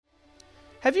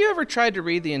Have you ever tried to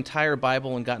read the entire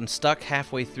Bible and gotten stuck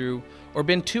halfway through, or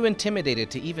been too intimidated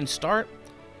to even start?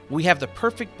 We have the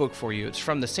perfect book for you. It's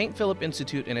from the St. Philip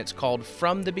Institute, and it's called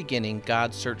From the Beginning,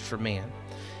 God's Search for Man.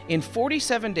 In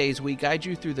 47 days, we guide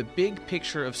you through the big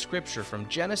picture of Scripture from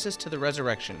Genesis to the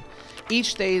resurrection.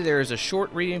 Each day, there is a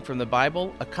short reading from the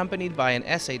Bible, accompanied by an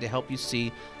essay to help you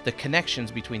see the connections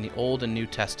between the Old and New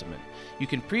Testament. You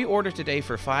can pre-order today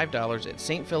for $5 at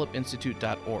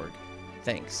stphilipinstitute.org.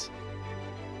 Thanks.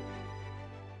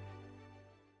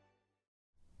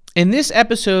 In this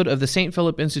episode of the St.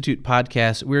 Philip Institute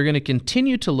podcast, we're going to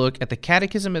continue to look at the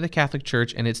Catechism of the Catholic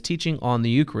Church and its teaching on the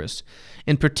Eucharist.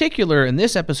 In particular, in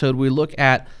this episode, we look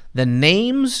at the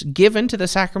names given to the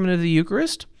sacrament of the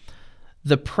Eucharist,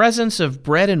 the presence of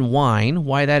bread and wine,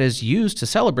 why that is used to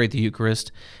celebrate the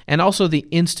Eucharist, and also the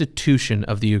institution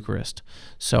of the Eucharist.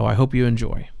 So I hope you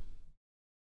enjoy.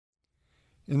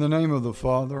 In the name of the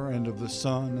Father, and of the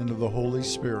Son, and of the Holy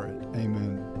Spirit.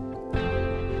 Amen.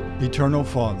 Eternal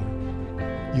Father,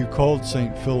 you called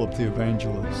St. Philip the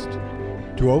Evangelist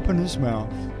to open his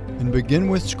mouth and begin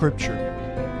with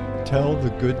Scripture, tell the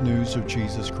good news of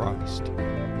Jesus Christ.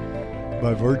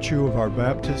 By virtue of our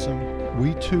baptism,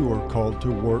 we too are called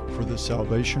to work for the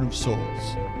salvation of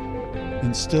souls.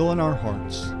 Instill in our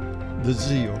hearts the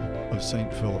zeal of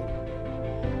St. Philip,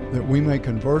 that we may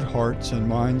convert hearts and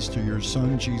minds to your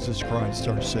Son, Jesus Christ,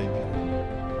 our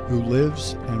Savior, who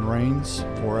lives and reigns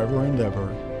forever and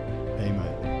ever.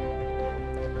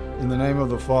 Amen. In the name of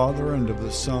the Father, and of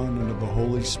the Son, and of the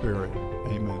Holy Spirit.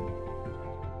 Amen.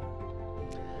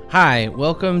 Hi,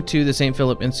 welcome to the St.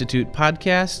 Philip Institute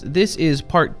podcast. This is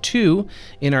part 2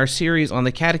 in our series on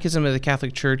the Catechism of the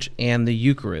Catholic Church and the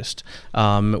Eucharist.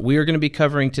 We are going to be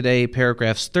covering today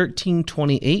paragraphs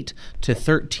 1328 to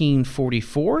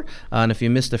 1344. And if you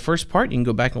missed the first part, you can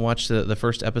go back and watch the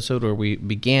first episode where we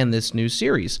began this new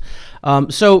series.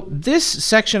 So this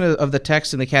section of the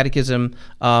text in the Catechism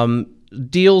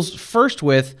deals first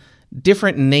with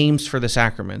different names for the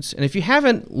sacraments. And if you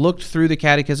haven't looked through the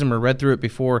Catechism or read through it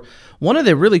before, one of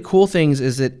the really cool things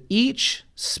is that each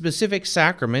specific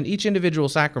sacrament, each individual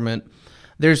sacrament,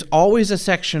 there's always a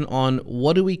section on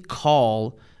what do we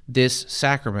call this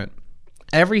sacrament.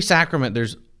 Every sacrament,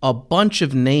 there's a bunch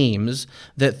of names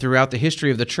that throughout the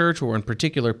history of the church or in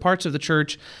particular parts of the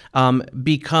church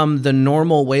become the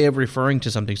normal way of referring to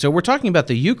something. So we're talking about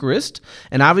the Eucharist,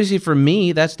 and obviously for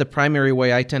me, that's the primary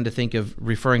way I tend to think of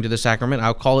referring to the sacrament.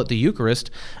 I'll call it the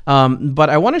Eucharist. But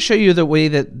I want to show you the way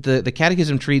that the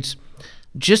Catechism treats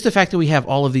just the fact that we have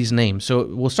all of these names. So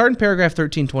we'll start in paragraph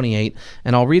 1328,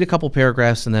 and I'll read a couple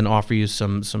paragraphs and then offer you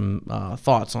some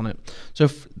thoughts on it. So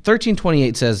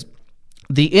 1328 says,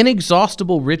 "The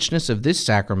inexhaustible richness of this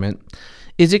sacrament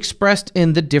is expressed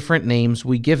in the different names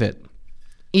we give it.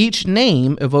 Each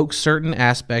name evokes certain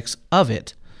aspects of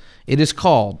it. It is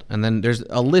called," and then there's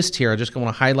a list here I just want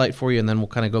to highlight for you, and then we'll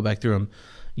kind of go back through them.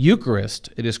 Eucharist,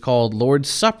 it is called Lord's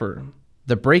Supper,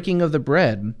 the breaking of the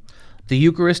bread, the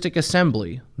Eucharistic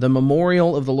assembly, the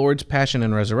memorial of the Lord's passion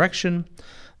and resurrection,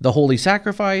 the holy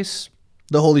sacrifice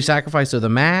of the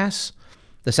Mass,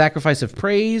 the sacrifice of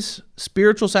praise,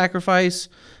 spiritual sacrifice,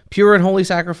 pure and holy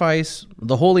sacrifice,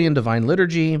 the holy and divine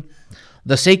liturgy,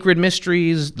 the sacred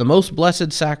mysteries, the most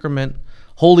blessed sacrament,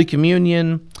 Holy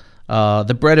Communion,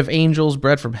 the bread of angels,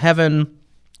 bread from heaven,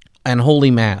 and Holy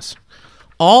Mass.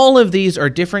 All of these are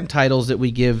different titles that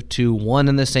we give to one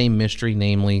and the same mystery,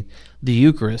 namely the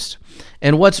Eucharist.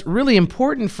 And what's really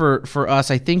important for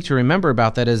us, I think, to remember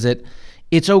about that is that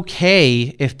it's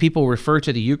okay if people refer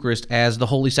to the Eucharist as the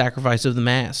holy sacrifice of the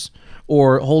Mass,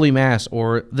 or Holy Mass,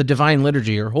 or the Divine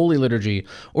Liturgy, or Holy Liturgy,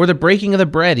 or the breaking of the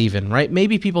bread even, right?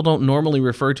 Maybe people don't normally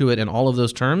refer to it in all of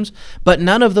those terms, but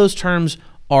none of those terms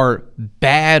are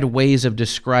bad ways of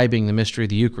describing the mystery of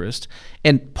the Eucharist.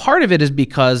 And part of it is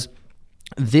because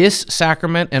this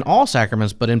sacrament, and all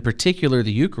sacraments, but in particular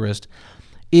the Eucharist,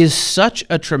 is such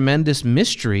a tremendous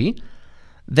mystery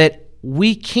that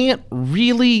we can't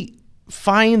really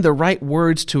find the right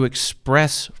words to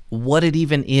express what it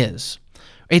even is.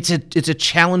 It's a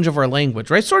challenge of our language,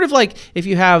 right? Sort of like if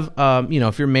you have,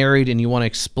 if you're married and you want to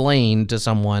explain to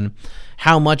someone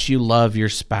how much you love your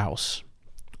spouse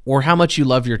or how much you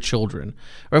love your children.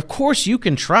 Or of course you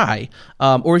can try,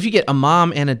 or if you get a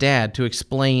mom and a dad to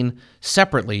explain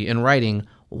separately in writing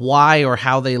why or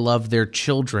how they love their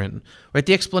children, right?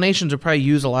 The explanations will probably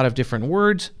use a lot of different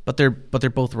words, but they're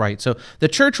both right. So the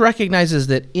church recognizes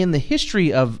that in the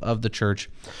history of the church,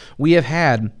 we have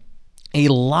had a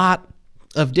lot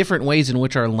of different ways in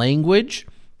which our language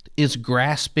is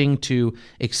grasping to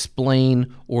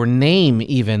explain or name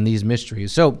even these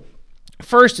mysteries. So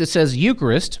first it says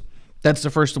Eucharist That's the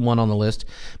first one on the list.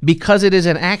 Because it is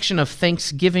an action of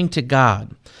thanksgiving to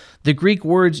God. The Greek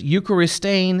words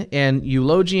Eucharistein and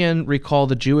eulogion recall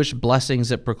the Jewish blessings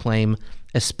that proclaim,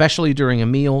 especially during a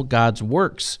meal, God's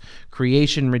works,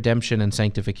 creation, redemption, and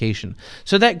sanctification.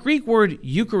 So that Greek word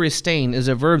Eucharistein is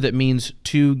a verb that means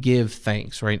to give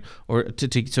thanks, right? Or to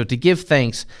give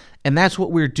thanks, and that's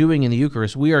what we're doing in the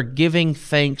Eucharist. We are giving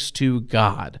thanks to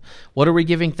God. What are we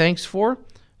giving thanks for?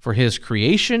 For His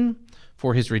creation,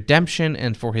 for His redemption,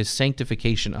 and for His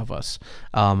sanctification of us,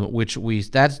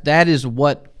 that is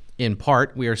what, in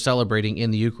part, we are celebrating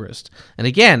in the Eucharist. And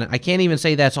again, I can't even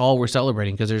say that's all we're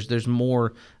celebrating, because there's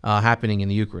more happening in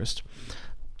the Eucharist.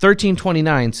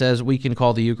 1329 says we can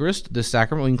call the Eucharist, this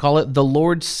sacrament, we can call it the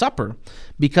Lord's Supper,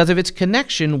 because of its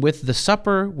connection with the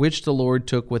supper which the Lord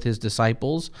took with His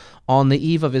disciples on the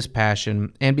eve of His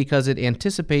Passion, and because it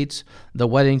anticipates the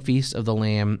wedding feast of the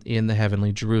Lamb in the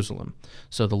heavenly Jerusalem.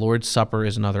 So the Lord's Supper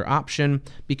is another option,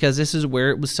 because this is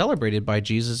where it was celebrated by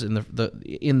Jesus in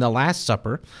the Last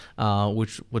Supper,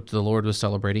 which the Lord was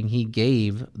celebrating. He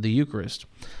gave the Eucharist.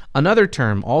 Another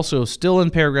term, also still in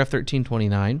paragraph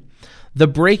 1329, the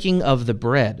breaking of the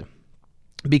bread,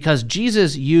 because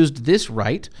Jesus used this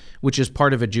rite, which is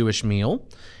part of a Jewish meal,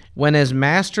 when as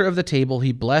master of the table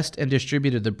he blessed and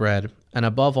distributed the bread, and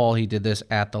above all he did this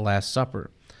at the Last Supper.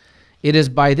 It is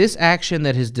by this action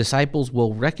that his disciples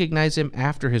will recognize him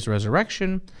after his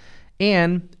resurrection,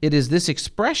 and it is this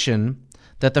expression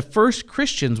that the first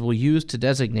Christians will use to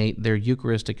designate their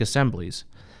Eucharistic assemblies.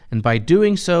 And by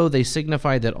doing so, they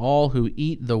signify that all who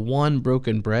eat the one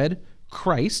broken bread,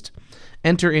 Christ,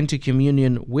 enter into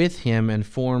communion with Him and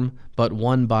form but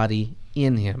one body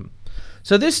in Him.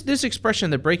 So this expression,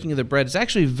 the breaking of the bread, is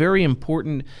actually very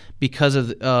important because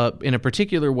of, in a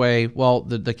particular way,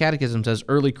 the Catechism says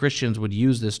early Christians would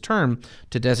use this term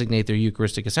to designate their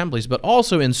Eucharistic assemblies, but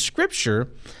also in Scripture,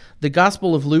 the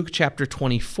Gospel of Luke chapter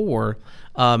 24,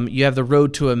 you have the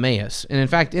road to Emmaus. And in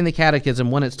fact, in the Catechism,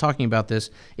 when it's talking about this,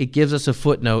 it gives us a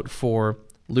footnote for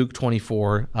Luke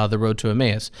 24, the road to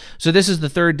Emmaus. So this is the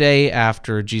third day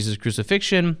after Jesus'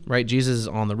 crucifixion, right? Jesus is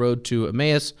on the road to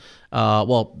Emmaus.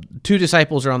 Two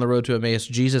disciples are on the road to Emmaus.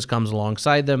 Jesus comes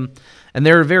alongside them, and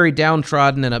they're very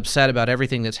downtrodden and upset about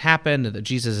everything that's happened, and that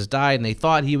Jesus has died, and they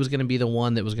thought He was going to be the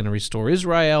one that was going to restore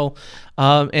Israel.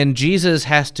 And Jesus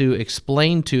has to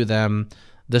explain to them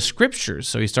the Scriptures.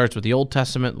 So He starts with the Old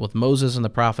Testament, with Moses and the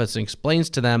prophets, and explains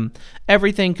to them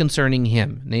everything concerning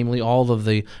Him, namely all of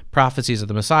the prophecies of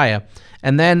the Messiah.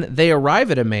 And then they arrive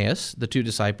at Emmaus, the two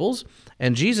disciples,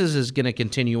 and Jesus is going to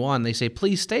continue on. They say,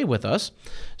 please stay with us.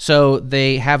 So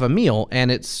they have a meal,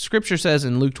 and Scripture says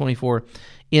in Luke 24,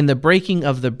 in the breaking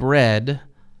of the bread,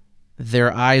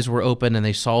 their eyes were open and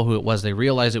they saw who it was. They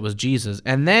realized it was Jesus.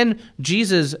 And then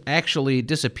Jesus actually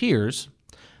disappears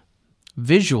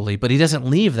visually, but He doesn't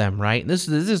leave them, right? This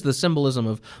is the symbolism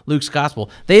of Luke's gospel.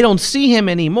 They don't see Him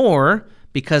anymore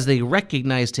because they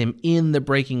recognized Him in the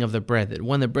breaking of the bread. That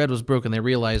when the bread was broken, they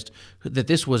realized that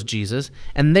this was Jesus,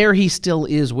 and there He still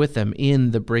is with them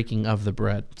in the breaking of the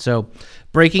bread. So,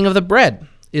 breaking of the bread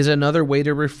is another way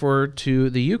to refer to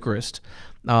the Eucharist.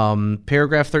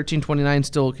 Paragraph 1329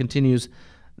 still continues,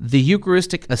 the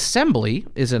Eucharistic assembly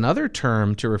is another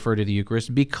term to refer to the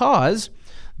Eucharist because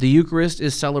the Eucharist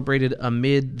is celebrated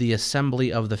amid the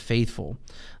assembly of the faithful,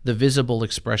 the visible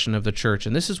expression of the church.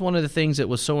 And this is one of the things that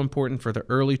was so important for the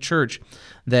early church,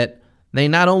 that they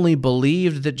not only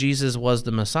believed that Jesus was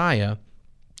the Messiah,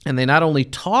 and they not only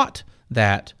taught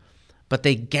that, but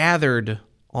they gathered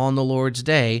on the Lord's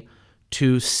Day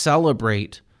to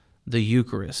celebrate the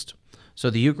Eucharist. So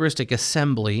the Eucharistic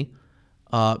assembly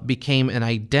became an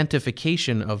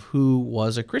identification of who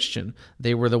was a Christian.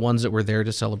 They were the ones that were there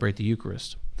to celebrate the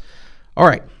Eucharist. All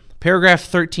right, paragraph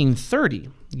 1330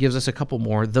 gives us a couple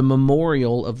more. The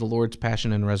memorial of the Lord's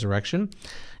Passion and Resurrection.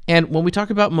 And when we talk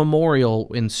about memorial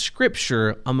in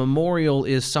Scripture, a memorial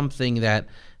is something that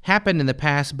happened in the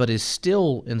past but is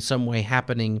still in some way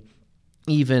happening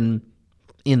even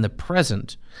in the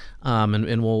present.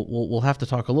 And we'll have to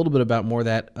talk a little bit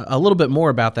more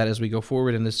about that as we go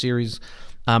forward in this series,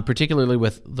 particularly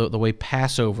with the way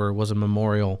Passover was a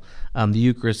memorial. The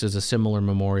Eucharist is a similar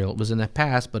memorial. It was in the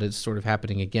past, but it's sort of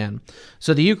happening again.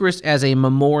 So the Eucharist as a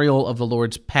memorial of the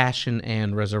Lord's passion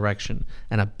and resurrection,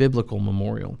 and a biblical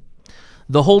memorial.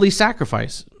 The Holy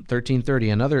Sacrifice, 1330,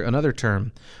 another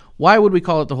term. Why would we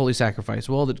call it the Holy Sacrifice?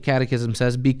 Well, the Catechism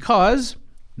says because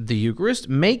the Eucharist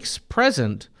makes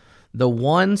present the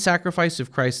one sacrifice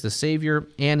of Christ the Savior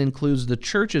and includes the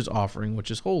Church's offering,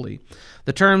 which is holy.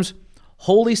 The terms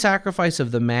holy sacrifice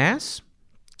of the Mass,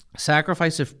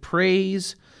 sacrifice of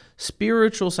praise,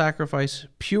 spiritual sacrifice,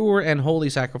 pure and holy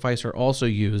sacrifice are also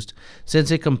used, since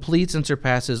it completes and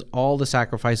surpasses all the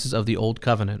sacrifices of the Old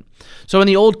Covenant. So in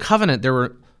the Old Covenant, there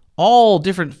were all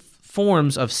different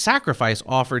forms of sacrifice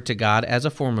offered to God as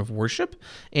a form of worship,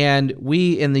 and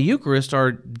we in the Eucharist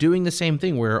are doing the same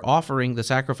thing. We're offering the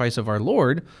sacrifice of our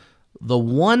Lord, the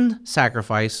one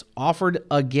sacrifice offered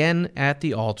again at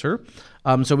the altar.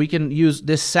 So we can use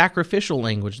this sacrificial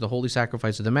language, the holy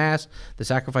sacrifice of the Mass, the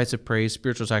sacrifice of praise,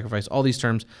 spiritual sacrifice, all these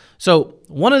terms. So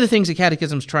one of the things the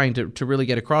Catechism is trying to really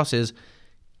get across is,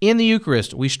 in the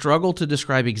Eucharist, we struggle to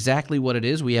describe exactly what it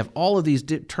is. We have all of these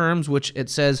terms which it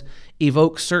says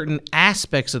evoke certain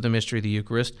aspects of the mystery of the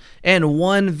Eucharist, and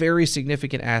one very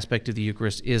significant aspect of the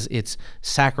Eucharist is its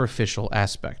sacrificial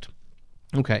aspect.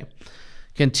 Okay,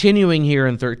 continuing here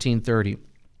in 1330,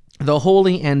 the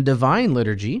Holy and Divine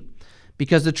Liturgy,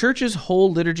 because the Church's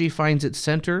whole liturgy finds its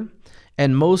center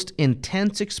and most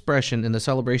intense expression in the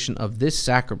celebration of this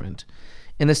sacrament.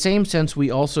 In the same sense, we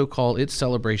also call its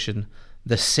celebration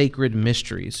the sacred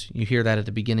mysteries. You hear that at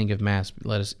the beginning of Mass.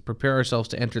 Let us prepare ourselves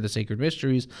to enter the sacred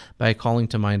mysteries by calling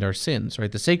to mind our sins,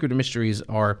 right? The sacred mysteries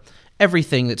are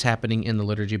everything that's happening in the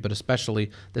liturgy, but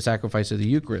especially the sacrifice of the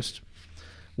Eucharist.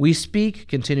 We speak,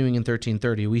 continuing in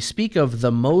 1330, we speak of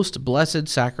the most blessed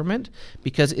sacrament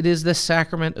because it is the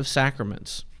sacrament of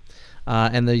sacraments.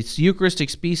 And the Eucharistic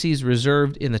species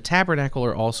reserved in the tabernacle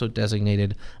are also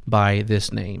designated by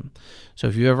this name. So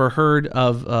if you ever heard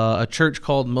of a church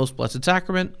called Most Blessed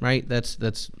Sacrament, right,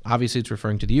 that's obviously it's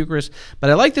referring to the Eucharist. But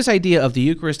I like this idea of the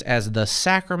Eucharist as the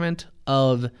sacrament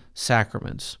of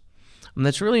sacraments. And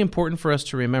that's really important for us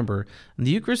to remember. And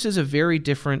the Eucharist is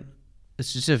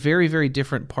it's just a very, very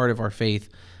different part of our faith.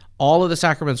 All of the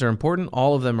sacraments are important.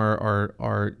 All of them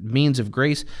are means of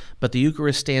grace, but the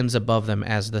Eucharist stands above them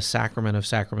as the sacrament of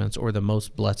sacraments, or the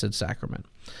most blessed sacrament.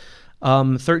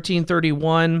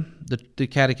 1331, the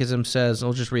Catechism says,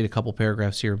 I'll just read a couple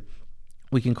paragraphs here.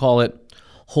 We can call it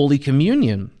Holy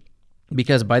Communion,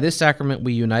 because by this sacrament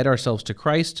we unite ourselves to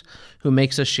Christ, who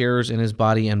makes us sharers in his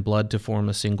body and blood to form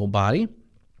a single body.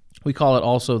 We call it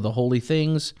also the Holy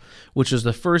Things, which is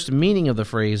the first meaning of the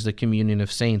phrase, the communion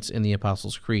of saints in the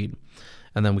Apostles' Creed.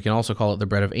 And then we can also call it the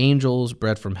bread of angels,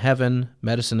 bread from heaven,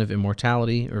 medicine of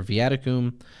immortality, or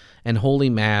viaticum, and Holy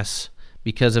Mass,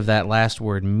 because of that last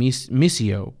word,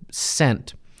 missio,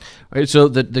 sent. All right, so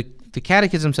the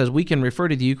Catechism says we can refer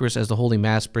to the Eucharist as the Holy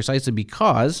Mass precisely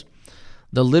because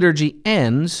the liturgy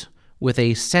ends with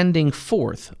a sending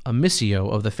forth, a missio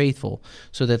of the faithful,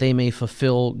 so that they may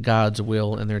fulfill God's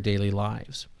will in their daily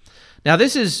lives. Now,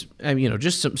 this is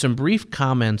just some brief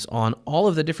comments on all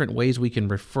of the different ways we can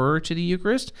refer to the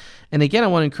Eucharist. And again, I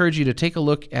want to encourage you to take a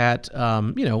look at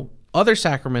other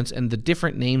sacraments and the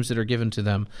different names that are given to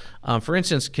them. For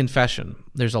instance, confession.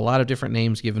 There's a lot of different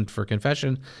names given for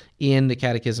confession in the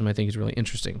Catechism. I think is really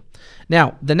interesting.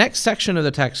 Now, the next section of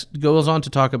the text goes on to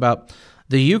talk about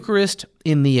the Eucharist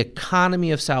in the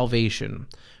economy of salvation,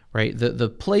 right? The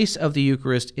place of the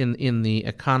Eucharist in the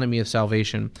economy of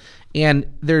salvation. And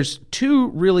there's two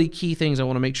really key things I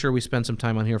want to make sure we spend some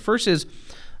time on here. First is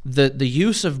the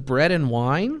use of bread and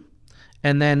wine,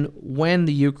 and then when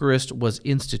the Eucharist was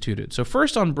instituted. So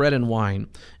first on bread and wine,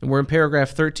 and we're in paragraph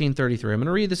 1333. I'm going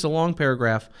to read this a long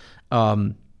paragraph,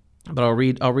 but I'll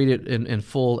read it in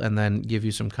full and then give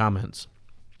you some comments.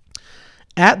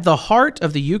 At the heart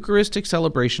of the Eucharistic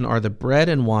celebration are the bread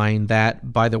and wine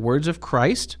that, by the words of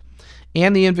Christ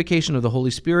and the invocation of the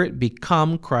Holy Spirit,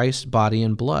 become Christ's body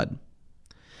and blood.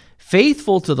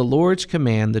 Faithful to the Lord's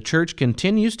command, the Church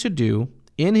continues to do,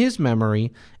 in his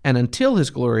memory and until his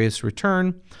glorious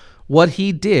return, what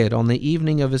he did on the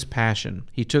evening of his passion.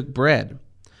 He took bread.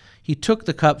 He took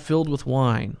the cup filled with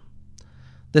wine.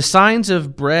 The signs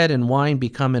of bread and wine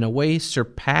become, in a way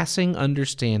surpassing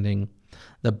understanding,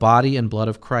 the body and blood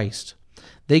of Christ.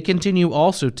 They continue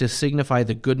also to signify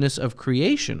the goodness of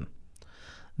creation.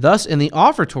 Thus, in the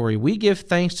offertory, we give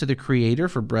thanks to the Creator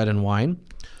for bread and wine,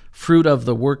 fruit of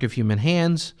the work of human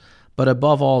hands, but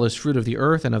above all is fruit of the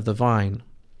earth and of the vine,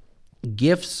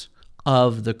 gifts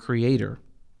of the Creator.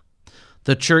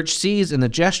 The Church sees in the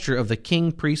gesture of the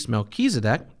king-priest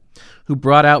Melchizedek, who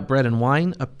brought out bread and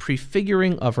wine, a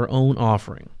prefiguring of her own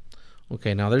offering.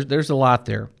 Okay, now there's a lot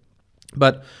there.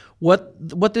 But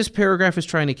what this paragraph is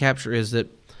trying to capture is that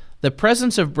the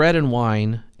presence of bread and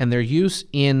wine and their use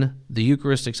in the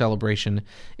Eucharistic celebration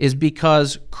is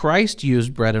because Christ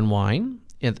used bread and wine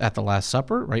at the Last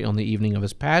Supper, right, on the evening of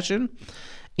his passion,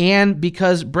 and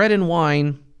because bread and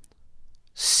wine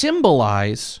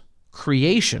symbolize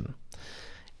creation.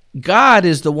 God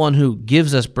is the one who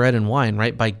gives us bread and wine,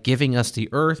 right, by giving us the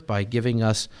earth, by giving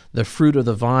us the fruit of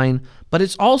the vine, but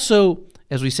it's also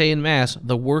as we say in Mass,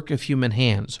 the work of human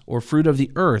hands, or fruit of the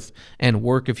earth and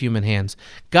work of human hands.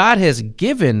 God has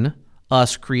given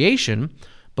us creation,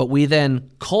 but we then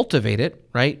cultivate it,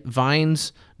 right?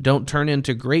 Vines don't turn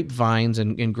into grapevines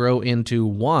and grow into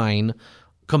wine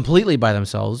completely by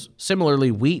themselves. Similarly,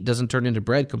 wheat doesn't turn into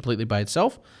bread completely by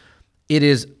itself. It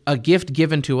is a gift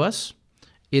given to us.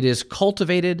 It is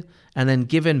cultivated and then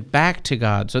given back to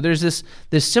God. So there's this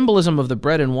symbolism of the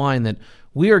bread and wine that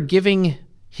we are giving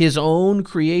his own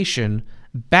creation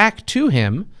back to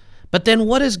him, but then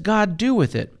what does God do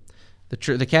with it?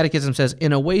 The Catechism says,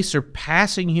 in a way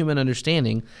surpassing human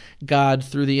understanding, God,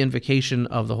 through the invocation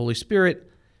of the Holy Spirit,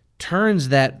 turns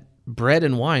that bread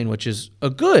and wine, which is a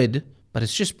good, but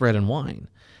it's just bread and wine,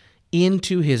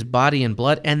 into his body and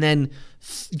blood, and then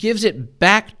gives it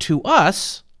back to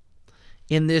us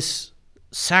in this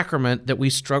sacrament that we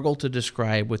struggle to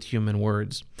describe with human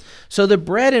words. So the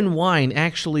bread and wine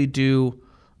actually do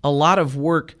a lot of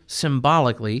work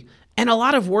symbolically, and a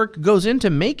lot of work goes into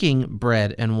making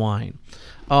bread and wine.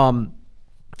 In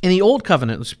the Old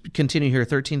Covenant, let's continue here,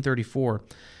 1334.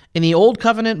 In the Old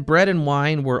Covenant, bread and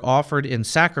wine were offered in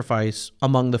sacrifice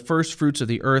among the first fruits of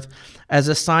the earth as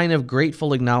a sign of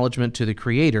grateful acknowledgement to the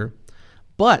Creator,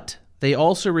 but they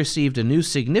also received a new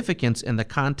significance in the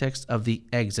context of the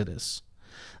Exodus.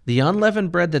 The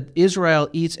unleavened bread that Israel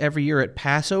eats every year at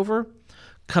Passover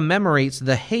commemorates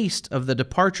the haste of the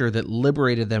departure that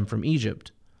liberated them from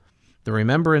Egypt. The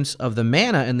remembrance of the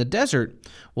manna in the desert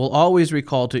will always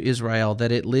recall to Israel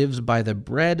that it lives by the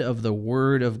bread of the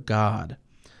Word of God.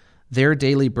 Their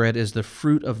daily bread is the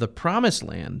fruit of the promised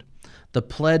land, the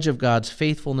pledge of God's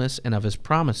faithfulness and of his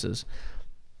promises.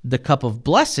 The cup of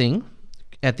blessing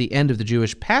at the end of the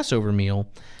Jewish Passover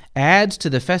meal adds to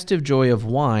the festive joy of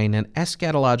wine an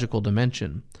eschatological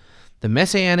dimension, the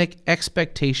messianic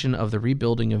expectation of the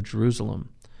rebuilding of Jerusalem.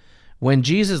 When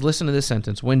Jesus, listen to this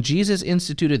sentence, when Jesus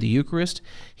instituted the Eucharist,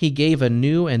 he gave a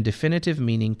new and definitive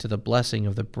meaning to the blessing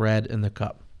of the bread and the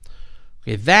cup.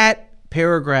 Okay, that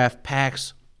paragraph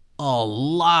packs a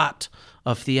lot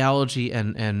of theology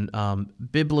and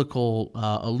biblical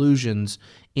allusions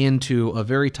into a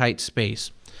very tight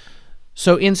space.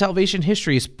 So in salvation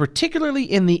history, particularly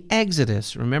in the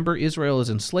Exodus, remember Israel is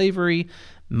in slavery.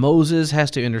 Moses has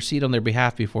to intercede on their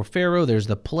behalf before Pharaoh. There's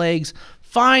the plagues.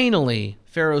 Finally,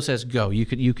 Pharaoh says, go, you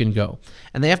can go.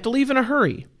 And they have to leave in a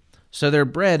hurry. So their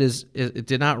bread it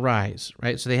did not rise,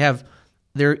 right? So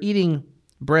they're eating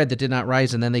bread that did not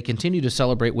rise, and then they continue to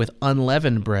celebrate with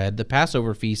unleavened bread. The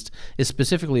Passover feast is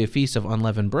specifically a feast of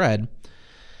unleavened bread.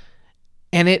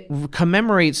 And it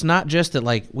commemorates not just that,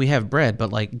 like, we have bread,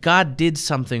 but, like, God did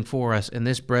something for us, and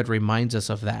this bread reminds us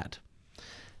of that.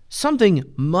 Something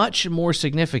much more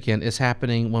significant is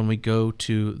happening when we go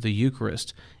to the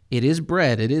Eucharist. It is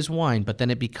bread, it is wine, but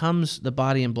then it becomes the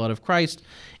body and blood of Christ,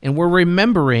 and we're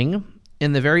remembering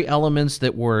in the very elements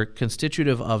that were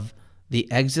constitutive of the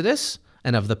Exodus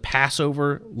and of the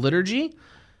Passover liturgy.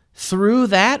 Through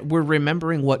that, we're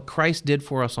remembering what Christ did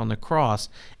for us on the cross.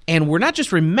 And we're not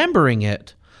just remembering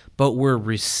it, but we're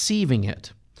receiving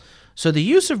it. So the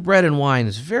use of bread and wine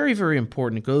is very, very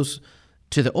important. It goes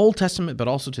to the Old Testament, but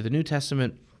also to the New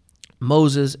Testament,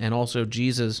 Moses, and also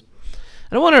Jesus.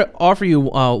 And I want to offer you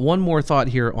one more thought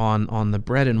here on the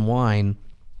bread and wine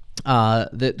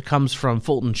that comes from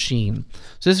Fulton Sheen.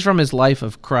 So this is from his Life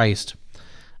of Christ.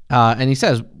 And he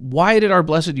says, why did our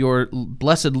blessed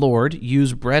Lord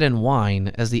use bread and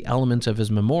wine as the elements of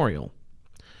his memorial?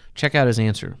 Check out his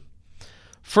answer.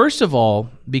 First of all,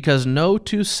 because no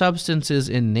two substances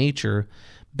in nature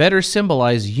better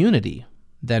symbolize unity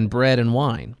than bread and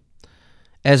wine.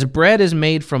 As bread is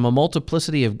made from a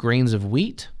multiplicity of grains of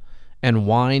wheat, and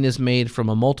wine is made from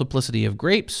a multiplicity of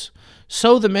grapes,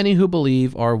 so the many who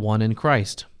believe are one in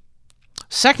Christ.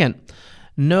 Second,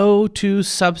 no two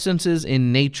substances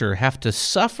in nature have to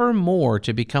suffer more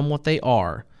to become what they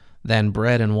are than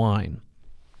bread and wine.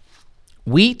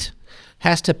 Wheat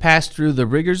has to pass through the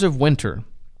rigors of winter,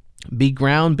 be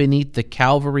ground beneath the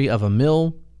calvary of a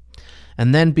mill,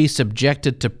 and then be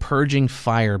subjected to purging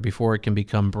fire before it can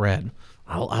become bread.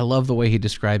 I love the way he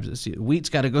describes this. Wheat's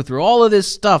got to go through all of this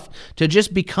stuff to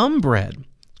just become bread.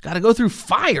 It's got to go through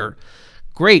fire.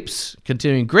 Grapes,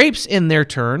 continuing, grapes in their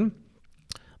turn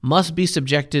must be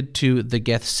subjected to the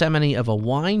Gethsemane of a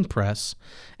wine press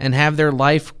and have their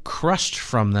life crushed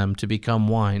from them to become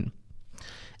wine.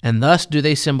 And thus do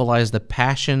they symbolize the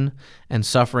passion and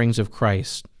sufferings of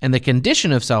Christ and the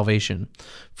condition of salvation.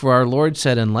 For our Lord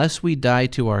said, unless we die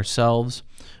to ourselves,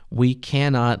 we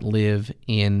cannot live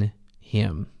in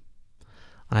him.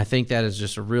 I think that is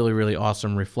just a really, really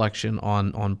awesome reflection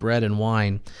on bread and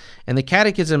wine. And the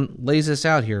Catechism lays this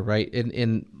out here, right,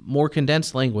 in more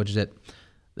condensed language, that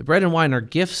the bread and wine are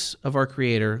gifts of our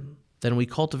Creator. Then we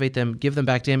cultivate them, give them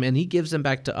back to Him, and He gives them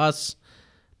back to us,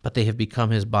 but they have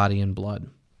become His body and blood.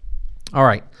 All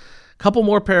right, a couple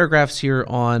more paragraphs here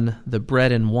on the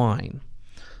bread and wine.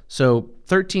 So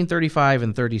 1335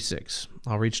 and 36.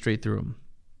 I'll read straight through them.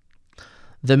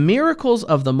 The miracles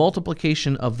of the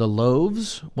multiplication of the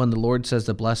loaves, when the Lord says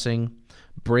the blessing,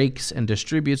 breaks and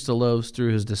distributes the loaves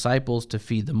through His disciples to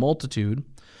feed the multitude,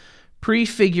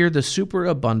 prefigure the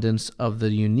superabundance of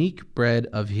the unique bread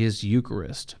of His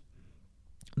Eucharist.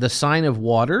 The sign of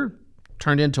water,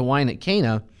 turned into wine at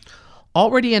Cana,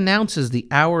 already announces the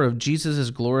hour of Jesus'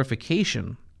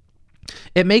 glorification.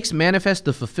 It makes manifest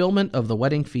the fulfillment of the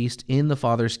wedding feast in the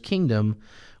Father's kingdom,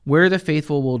 where the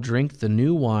faithful will drink the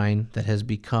new wine that has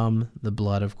become the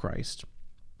blood of Christ.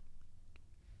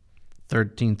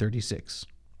 1336.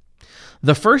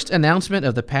 The first announcement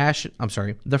of the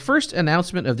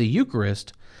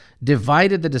Eucharist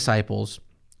divided the disciples,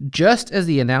 just as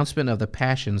the announcement of the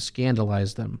Passion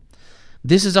scandalized them.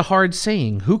 This is a hard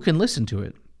saying. Who can listen to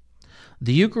it?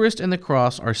 The Eucharist and the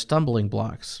cross are stumbling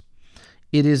blocks.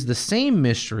 It is the same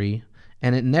mystery,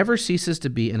 and it never ceases to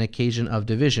be an occasion of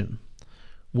division.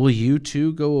 Will you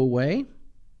too go away?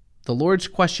 The Lord's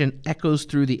question echoes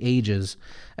through the ages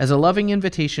as a loving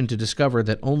invitation to discover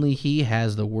that only He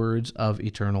has the words of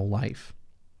eternal life,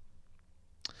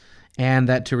 and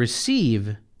that to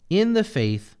receive in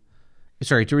faith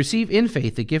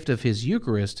the gift of His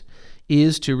Eucharist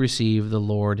is to receive the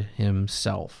Lord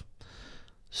Himself.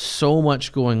 So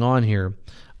much going on here.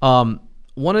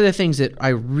 One of the things that I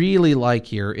really like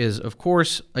here is, of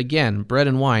course, again, bread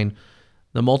and wine.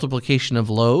 The multiplication of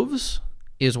loaves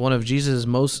is one of Jesus'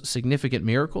 most significant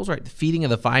miracles, right? The feeding of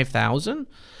the 5,000.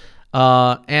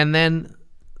 And then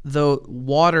the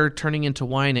water turning into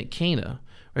wine at Cana.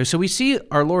 Right? So we see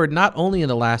our Lord not only in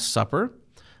the Last Supper,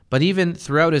 but even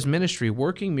throughout His ministry,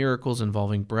 working miracles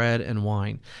involving bread and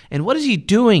wine. And what is He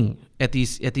doing at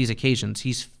these occasions?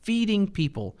 He's feeding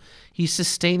people. He's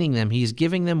sustaining them. He's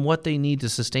giving them what they need to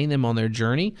sustain them on their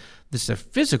journey. This is a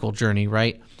physical journey,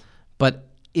 right? But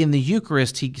in the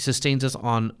Eucharist, He sustains us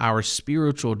on our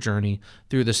spiritual journey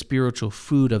through the spiritual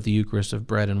food of the Eucharist of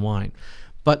bread and wine.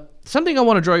 But something I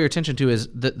want to draw your attention to is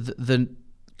the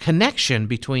connection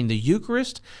between the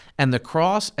Eucharist and the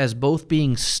cross as both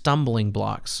being stumbling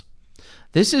blocks.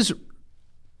 This is,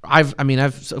 I've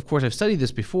studied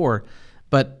this before,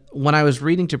 but when I was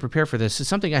reading to prepare for this, it's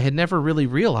something I had never really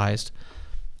realized.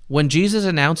 When Jesus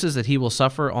announces that He will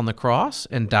suffer on the cross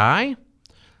and die,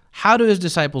 how do His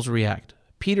disciples react?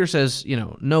 Peter says,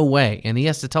 no way. And he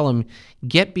has to tell him,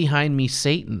 get behind me,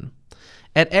 Satan.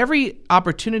 At every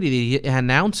opportunity that He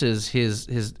announces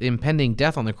his impending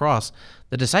death on the cross,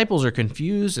 the disciples are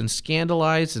confused and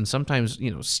scandalized and sometimes,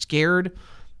 scared.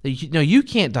 You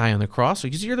can't die on the cross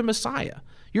because you're the Messiah.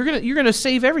 You're gonna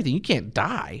save everything. You can't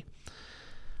die.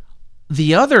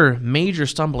 The other major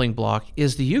stumbling block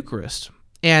is the Eucharist.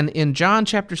 And in John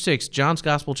chapter 6, John's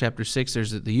Gospel chapter 6,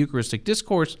 there's the Eucharistic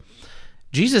discourse.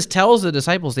 Jesus tells the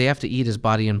disciples they have to eat His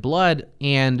body and blood,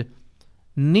 and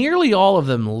nearly all of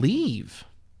them leave.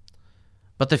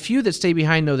 But the few that stay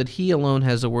behind know that He alone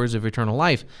has the words of eternal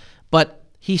life. But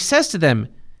He says to them,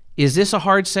 is this a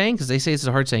hard saying? Because they say it's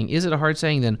a hard saying. Is it a hard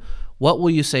saying? Then what will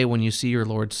you say when you see your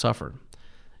Lord suffer?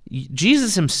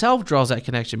 Jesus Himself draws that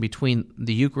connection between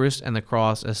the Eucharist and the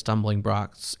cross as stumbling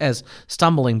blocks.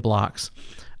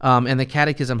 And the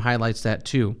Catechism highlights that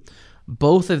too.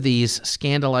 Both of these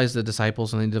scandalize the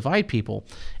disciples and they divide people,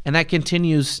 and that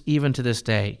continues even to this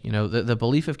day. The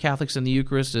belief of Catholics in the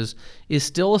Eucharist is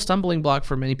still a stumbling block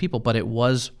for many people, but it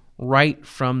was right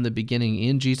from the beginning.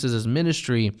 In Jesus'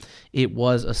 ministry, it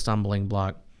was a stumbling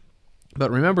block.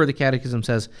 But remember, the Catechism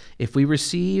says, if we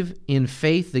receive in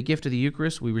faith the gift of the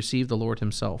Eucharist, we receive the Lord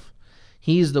Himself.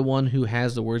 He's the one who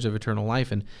has the words of eternal life,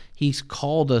 and He's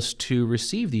called us to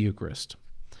receive the Eucharist.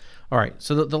 All right,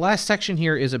 so the last section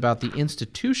here is about the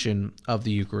institution of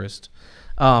the Eucharist.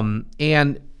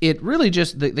 And it really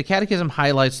just, the Catechism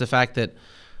highlights the fact that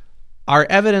our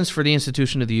evidence for the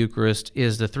institution of the Eucharist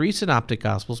is the three synoptic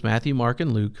Gospels, Matthew, Mark,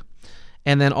 and Luke,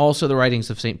 and then also the writings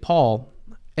of St. Paul.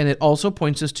 And it also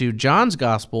points us to John's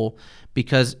Gospel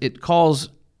because it calls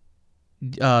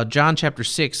John chapter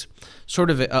 6 sort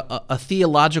of a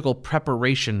theological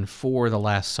preparation for the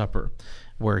Last Supper,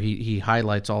 where he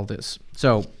highlights all this.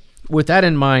 So with that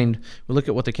in mind, we look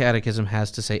at what the Catechism has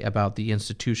to say about the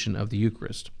institution of the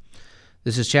Eucharist.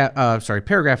 This is paragraph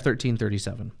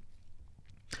 1337.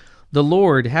 The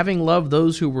Lord, having loved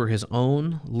those who were His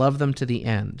own, loved them to the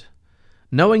end.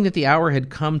 Knowing that the hour had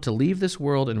come to leave this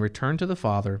world and return to the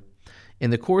Father, in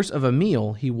the course of a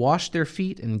meal he washed their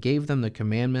feet and gave them the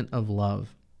commandment of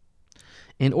love.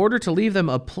 In order to leave them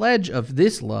a pledge of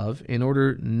this love, in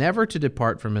order never to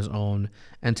depart from his own,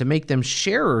 and to make them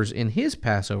sharers in his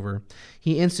Passover,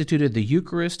 he instituted the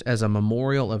Eucharist as a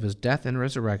memorial of his death and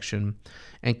resurrection,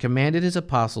 and commanded his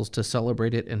apostles to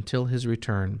celebrate it until his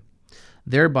return.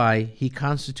 Thereby he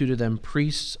constituted them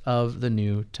priests of the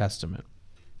New Testament.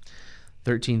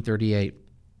 1338.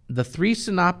 The three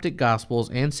synoptic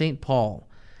Gospels and St. Paul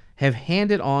have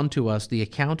handed on to us the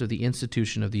account of the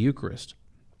institution of the Eucharist.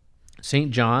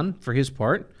 St. John, for his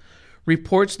part,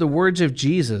 reports the words of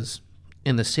Jesus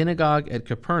in the synagogue at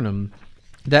Capernaum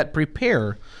that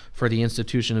prepare for the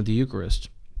institution of the Eucharist.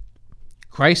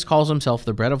 Christ calls himself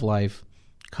the bread of life,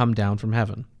 come down from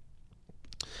heaven.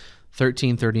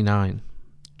 1339.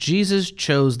 Jesus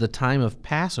chose the time of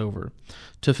Passover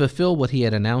to fulfill what he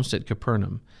had announced at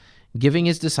Capernaum, giving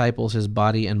his disciples his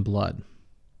body and blood.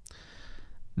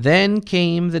 Then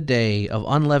came the day of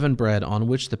unleavened bread on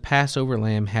which the Passover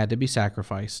lamb had to be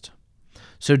sacrificed.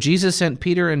 So Jesus sent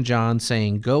Peter and John,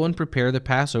 saying, "Go and prepare the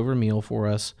Passover meal for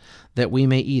us, that we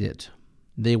may eat it."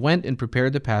 They went and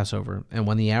prepared the Passover, and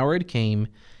when the hour had came,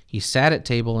 he sat at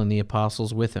table and the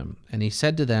apostles with him. And he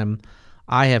said to them,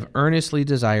 "I have earnestly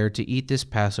desired to eat this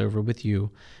Passover with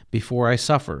you before I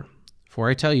suffer. For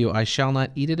I tell you, I shall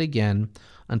not eat it again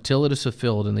until it is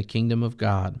fulfilled in the kingdom of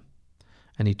God."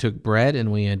 And he took bread, and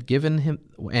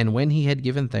when he had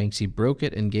given thanks, he broke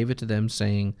it and gave it to them,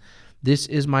 saying, "This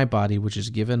is my body, which is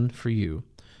given for you.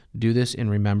 Do this in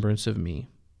remembrance of me."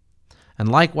 And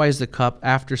likewise the cup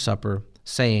after supper,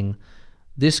 saying,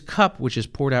 "This cup which is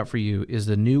poured out for you is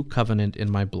the new covenant in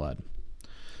my blood."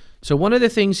 So one of the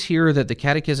things here that the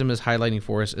Catechism is highlighting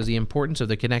for us is the importance of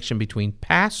the connection between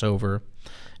Passover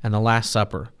and the Last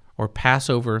Supper, or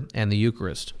Passover and the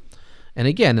Eucharist. And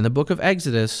again, in the book of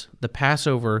Exodus, the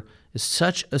Passover is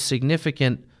such a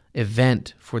significant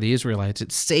event for the Israelites.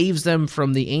 It saves them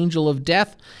from the angel of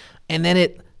death, and then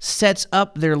it sets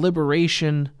up their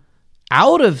liberation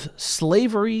out of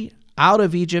slavery, out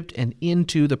of Egypt, and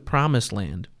into the Promised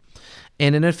Land.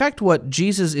 And in effect, what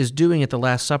Jesus is doing at the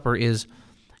Last Supper is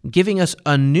giving us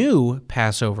a new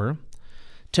Passover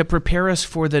to prepare us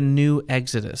for the new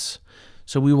Exodus.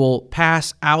 So we will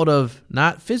pass out of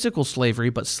not physical slavery,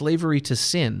 but slavery to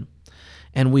sin.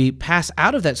 And we pass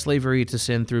out of that slavery to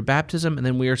sin through baptism, and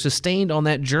then we are sustained on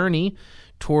that journey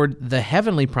toward the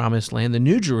heavenly Promised Land, the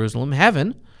New Jerusalem,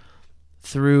 heaven,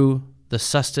 through the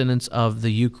sustenance of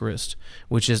the Eucharist,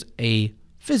 which is a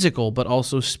physical but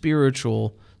also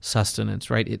spiritual sustenance,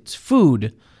 right? It's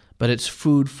food, but it's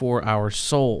food for our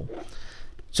soul.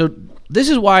 So this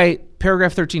is why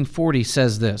paragraph 1340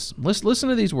 says this. Let's listen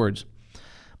to these words.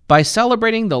 By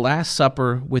celebrating the Last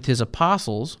Supper with his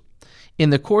apostles, in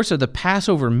the course of the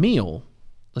Passover meal,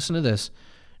 listen to this,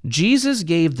 Jesus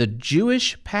gave the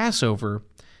Jewish Passover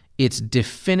its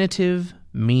definitive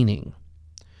meaning.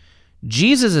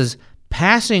 Jesus'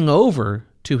 passing over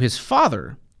to his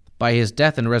Father by his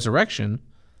death and resurrection,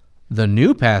 the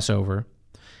new Passover,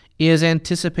 is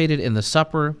anticipated in the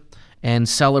supper and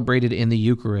celebrated in the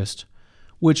Eucharist,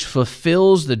 which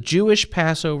fulfills the Jewish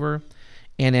Passover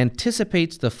and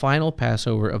anticipates the final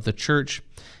Passover of the church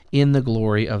in the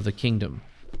glory of the kingdom.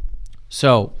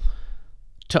 So,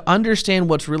 to understand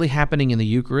what's really happening in the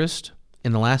Eucharist,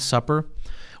 in the Last Supper,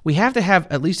 we have to have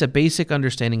at least a basic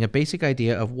understanding, a basic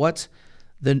idea of what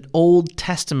the Old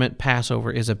Testament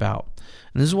Passover is about.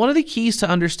 And this is one of the keys to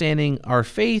understanding our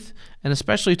faith, and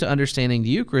especially to understanding the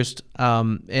Eucharist,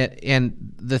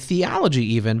 and the theology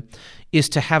even, is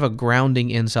to have a grounding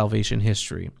in salvation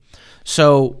history.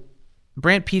 So,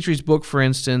 Brant Petre's book, for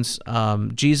instance,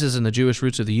 Jesus and the Jewish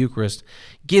Roots of the Eucharist,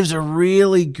 gives a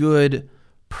really good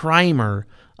primer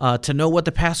to know what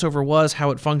the Passover was,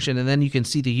 how it functioned, and then you can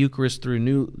see the Eucharist through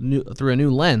a new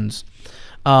lens.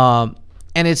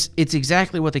 And it's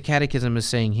exactly what the Catechism is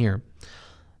saying here.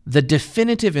 The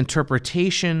definitive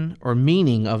interpretation or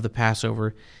meaning of the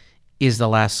Passover is the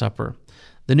Last Supper.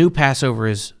 The new Passover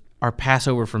is our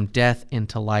Passover from death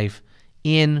into life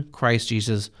in Christ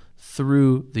Jesus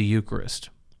through the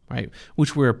Eucharist, right?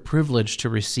 Which we're privileged to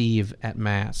receive at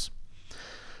Mass.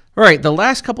 All right, the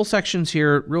last couple sections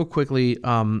here, real quickly,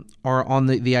 are on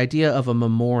the idea of a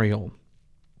memorial,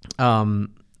 the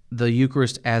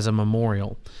Eucharist as a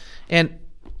memorial. And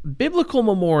biblical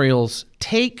memorials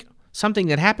take something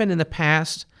that happened in the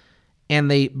past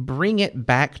and they bring it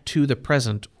back to the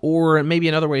present. Or maybe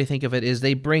another way to think of it is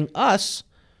they bring us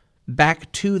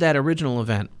back to that original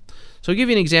event. So I'll give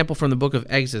you an example from the book of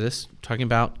Exodus, talking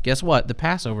about, guess what, the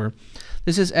Passover.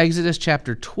 This is Exodus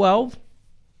chapter 12,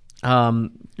 We're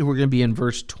going to be in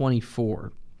verse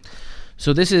 24.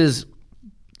 So this is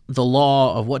the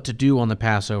law of what to do on the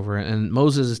Passover, and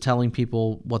Moses is telling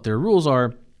people what their rules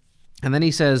are. And then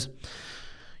he says,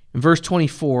 in verse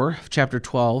 24 of chapter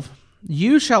 12,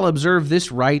 "You shall observe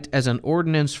this rite as an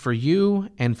ordinance for you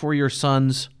and for your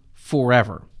sons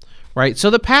forever." Right? So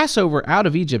the Passover out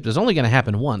of Egypt is only going to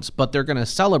happen once, but they're going to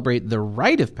celebrate the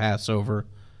rite of Passover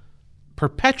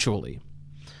perpetually.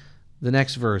 The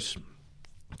next verse,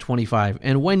 25,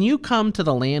 "And when you come to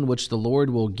the land which the Lord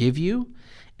will give you,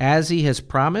 as he has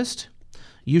promised,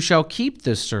 you shall keep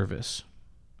this service."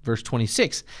 Verse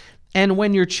 26, "And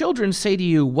when your children say to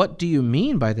you, 'What do you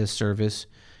mean by this service?'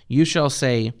 you shall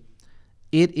say,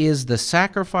 'It is the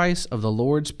sacrifice of the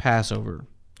Lord's Passover.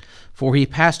 For he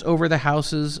passed over the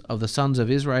houses of the sons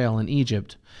of Israel in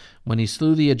Egypt, when he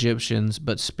slew the Egyptians,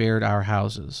 but spared our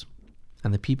houses.'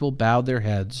 And the people bowed their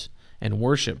heads and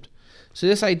worshipped." So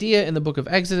this idea in the book of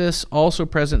Exodus, also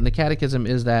present in the Catechism,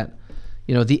 is that,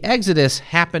 the Exodus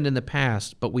happened in the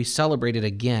past, but we celebrate it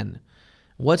again.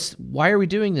 Why are we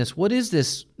doing this? What is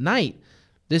this night?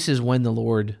 This is when the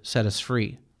Lord set us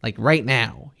free. Like right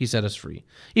now, he set us free,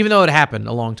 even though it happened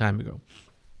a long time ago.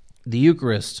 The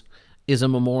Eucharist is a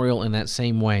memorial in that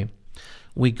same way.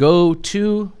 We go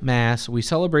to Mass, we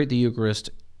celebrate the Eucharist,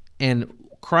 and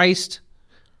Christ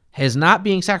is not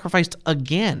being sacrificed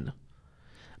again,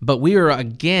 but we are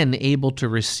again able to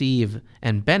receive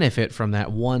and benefit from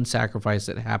that one sacrifice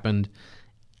that happened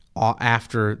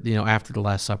after the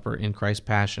Last Supper in Christ's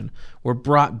Passion. We're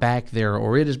brought back there,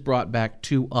 or it is brought back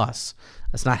to us.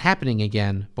 It's not happening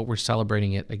again, but we're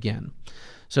celebrating it again.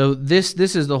 So this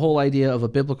is the whole idea of a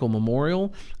biblical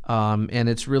memorial, and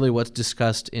it's really what's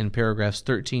discussed in paragraphs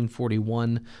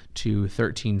 1341 to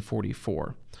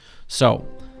 1344. So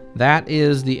that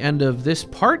is the end of this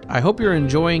part. I hope you're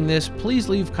enjoying this. Please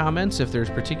leave comments if there's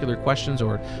particular questions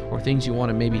or things you want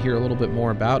to maybe hear a little bit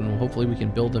more about, and hopefully we can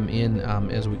build them in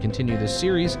as we continue this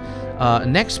series.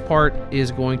 Next part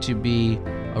is going to be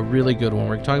a really good one.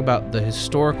 We're going to talk about the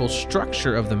historical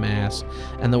structure of the Mass,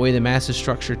 and the way the Mass is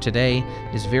structured today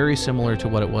is very similar to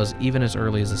what it was even as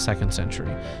early as the 2nd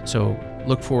century. So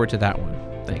look forward to that one.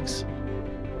 Thanks.